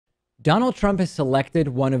Donald Trump has selected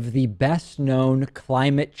one of the best known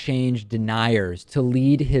climate change deniers to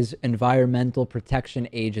lead his Environmental Protection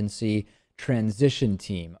Agency transition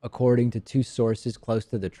team, according to two sources close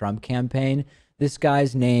to the Trump campaign. This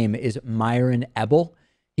guy's name is Myron Ebell.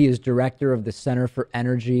 He is director of the Center for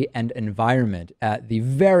Energy and Environment at the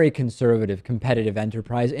very conservative Competitive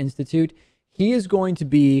Enterprise Institute. He is going to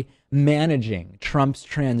be managing Trump's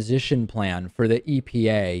transition plan for the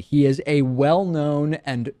EPA. He is a well-known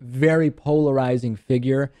and very polarizing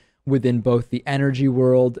figure within both the energy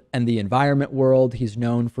world and the environment world. He's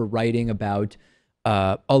known for writing about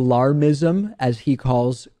alarmism, as he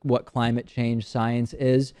calls what climate change science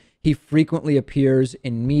is. He frequently appears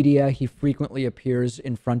in media. He frequently appears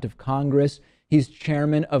in front of Congress. He's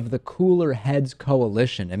chairman of the Cooler Heads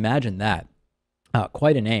Coalition. Imagine that.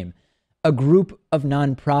 Quite a name. A group of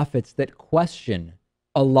nonprofits that question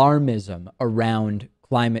alarmism around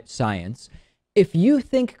climate science. If you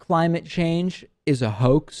think climate change is a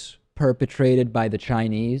hoax perpetrated by the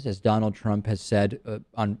Chinese, as Donald Trump has said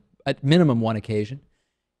on at minimum one occasion,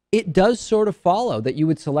 it does sort of follow that you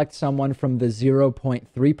would select someone from the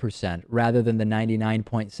 0.3% rather than the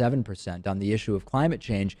 99.7% on the issue of climate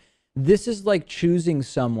change. This is like choosing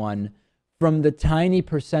someone from the tiny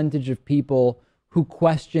percentage of people who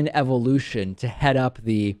question evolution to head up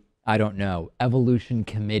the, I don't know, evolution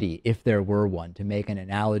committee, if there were one, to make an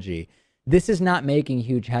analogy. This is not making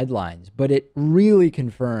huge headlines, but it really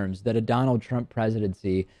confirms that a Donald Trump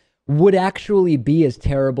presidency would actually be as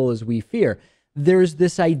terrible as we fear. There's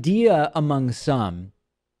this idea among some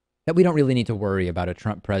that we don't really need to worry about a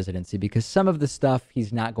Trump presidency because some of the stuff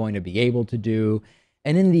he's not going to be able to do.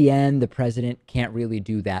 And in the end, the president can't really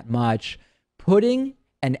do that much. Putting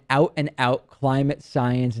an out-and-out climate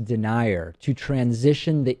science denier to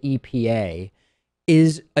transition the EPA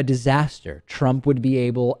is a disaster. Trump would be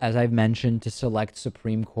able, as I've mentioned, to select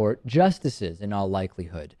Supreme Court justices in all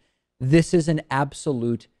likelihood. This is an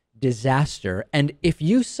absolute disaster. And if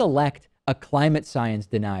you select a climate science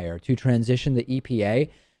denier to transition the EPA,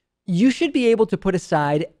 you should be able to put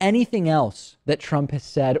aside anything else that Trump has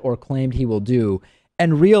said or claimed he will do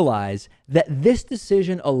and realize that this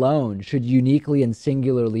decision alone should uniquely and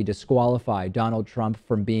singularly disqualify Donald Trump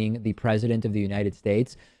from being the president of the United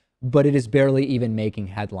States, but it is barely even making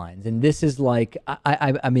headlines. And this is like,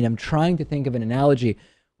 I mean, I'm trying to think of an analogy.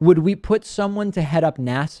 Would we put someone to head up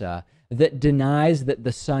NASA that denies that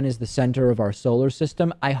the sun is the center of our solar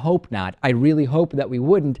system? I hope not. I really hope that we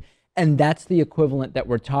wouldn't. And that's the equivalent that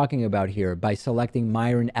we're talking about here by selecting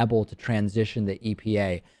Myron Ebell to transition the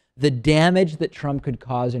EPA. The damage that Trump could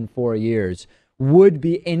cause in 4 years would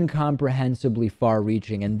be incomprehensibly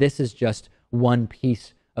far-reaching. And this is just one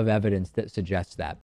piece of evidence that suggests that.